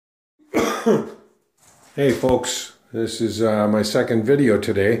Hey folks, this is my second video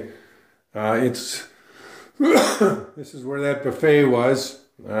today. This is where that buffet was.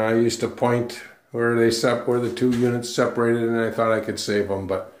 I used to point where the two units separated, and I thought I could save them,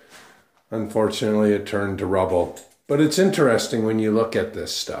 but unfortunately it turned to rubble. But it's interesting when you look at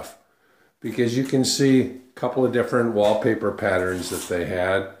this stuff, because you can see a couple of different wallpaper patterns that they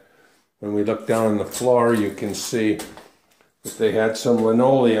had. When we look down on the floor, you can see that they had some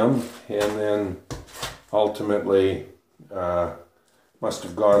linoleum, and then ultimately must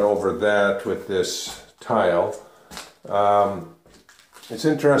have gone over that with this tile. It's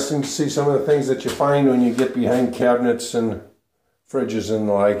interesting to see some of the things that you find when you get behind cabinets and fridges and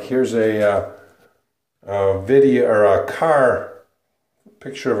the like. Here's a video or a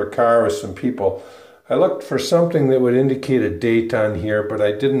picture of a car with some people. I looked for something that would indicate a date on here, but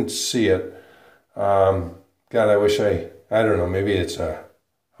I didn't see it. God, I wish I don't know, maybe it's a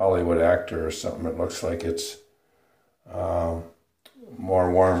Hollywood actor or something. It looks like it's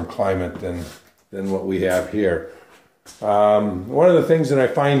more warm climate than what we have here. One of the things that I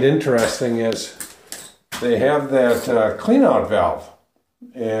find interesting is they have that clean-out valve,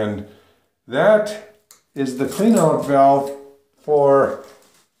 and that is the clean-out valve for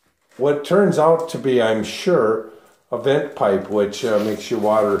what turns out to be, I'm sure, a vent pipe, which makes your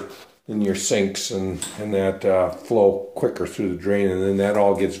water in your sinks and that flow quicker through the drain, and then that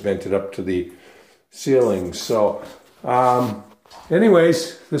all gets vented up to the ceiling. So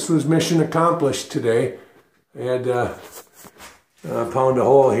anyways, this was mission accomplished today. I had pound a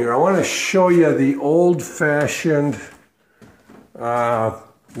hole here. I want to show you the old-fashioned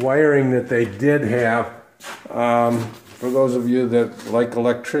wiring that they did have. For those of you that like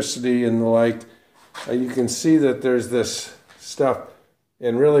electricity and the like, you can see that there's this stuff.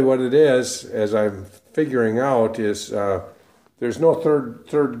 And really what it is, as I'm figuring out, is there's no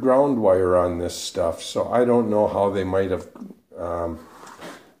third ground wire on this stuff. So I don't know how they might have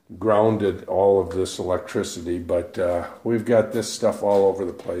grounded all of this electricity, but we've got this stuff all over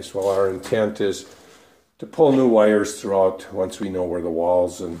the place. Well, our intent is to pull new wires throughout once we know where the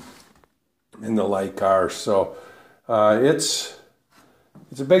walls and the like are. So it's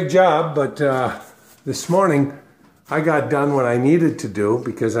a big job, but this morning I got done what I needed to do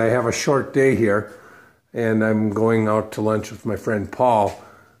because I have a short day here, and I'm going out to lunch with my friend Paul.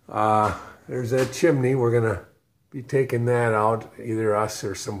 There's that chimney. We're going to be taking that out. Either us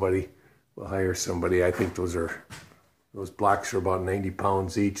or somebody will hire somebody. I think those blocks are about 90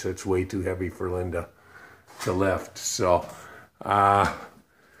 pounds each. That's way too heavy for Linda to lift. So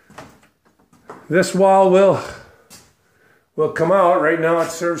this wall will come out. Right now it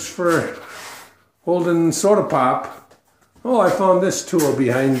serves for holding soda pop. Oh, I found this tool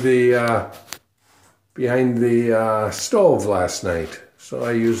behind the stove last night. So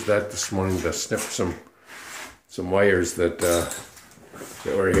I used that this morning to snip some wires that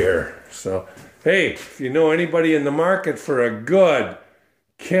were here. So, hey, if you know anybody in the market for a good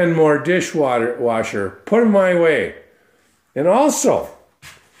Kenmore dishwasher, put them my way. And also,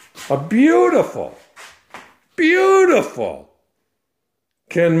 a beautiful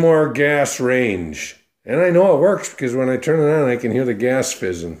Kenmore gas range. And I know it works because when I turn it on, I can hear the gas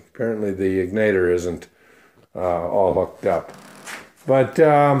fizzing. Apparently the igniter isn't all hooked up. But,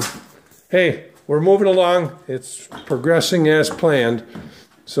 hey, we're moving along. It's progressing as planned.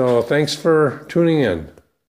 So thanks for tuning in.